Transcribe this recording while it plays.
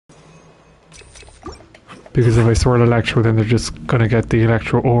Because if I swirl Electro, then they're just gonna get the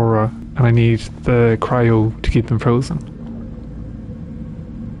Electro Aura, and I need the Cryo to keep them frozen.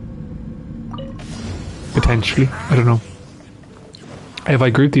 Potentially, I don't know. If I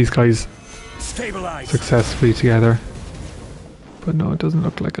group these guys successfully together. But no, it doesn't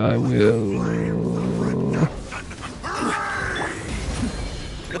look like I will.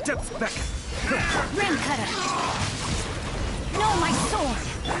 Ring cutter. No, my sword.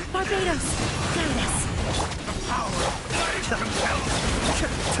 Barbados, guide us.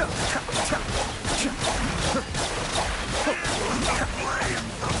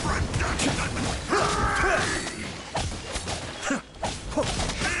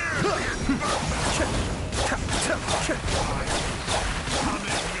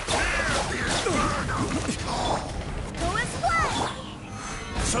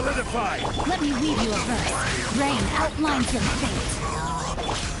 Solidify! Let me weave you a verse. Rain outlines your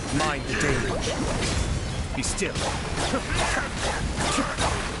fate. Mind the danger. Be still.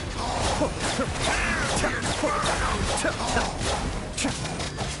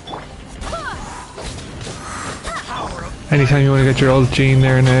 Anytime you want to get your old Gene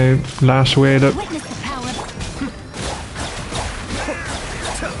there now, lash away at it. Witness the power.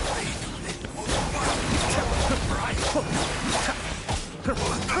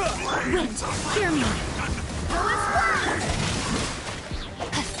 Wind, hear me.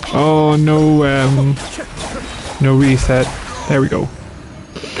 Oh no, no reset. There we go.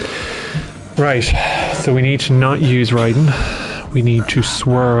 Right, so we need to not use Raiden. We need to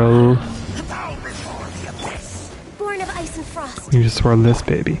swirl. Born of ice and frost. We need to swirl this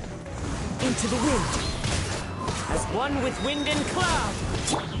baby. Into the wind. As one with wind and cloud.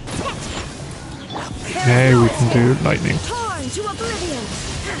 Now we can do lightning. Torn to oblivion.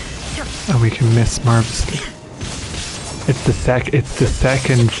 And we can miss marvelously. It's the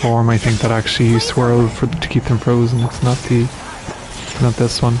second form I think that actually you swirl to keep them frozen. It's not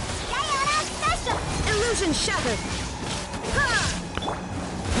this one. Illusion shattered.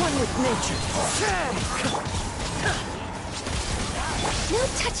 One with nature. No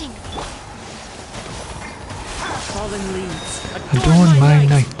touching. Fallen leaves. Adorn my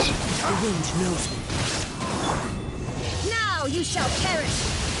night. The wind knows me. Now you shall perish.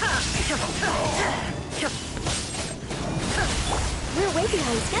 We're way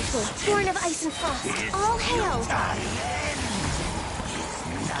behind schedule. Born of ice and frost. All hail.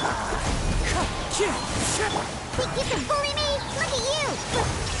 Think you can bully me? Look at you.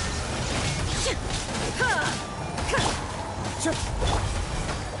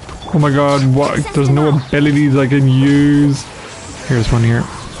 Oh my god, what? There's no abilities I can use. Here's one here. As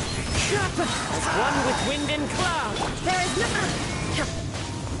one with wind and cloud. There is no...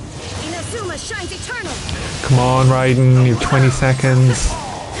 Inazuma shines eternal. Come on, Raiden, you have 20 seconds.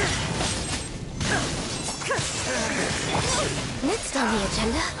 Next on the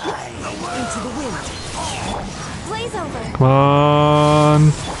agenda. Into the wind. Blaze over. Come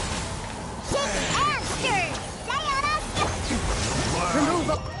on.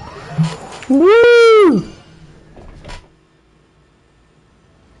 Woo!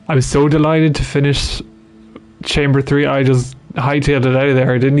 I was so delighted to finish Chamber 3. I just hightailed it out of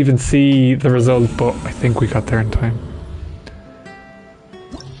there. I didn't even see the result, but I think we got there in time.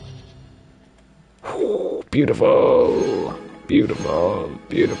 Beautiful, beautiful,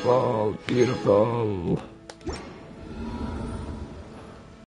 beautiful, beautiful.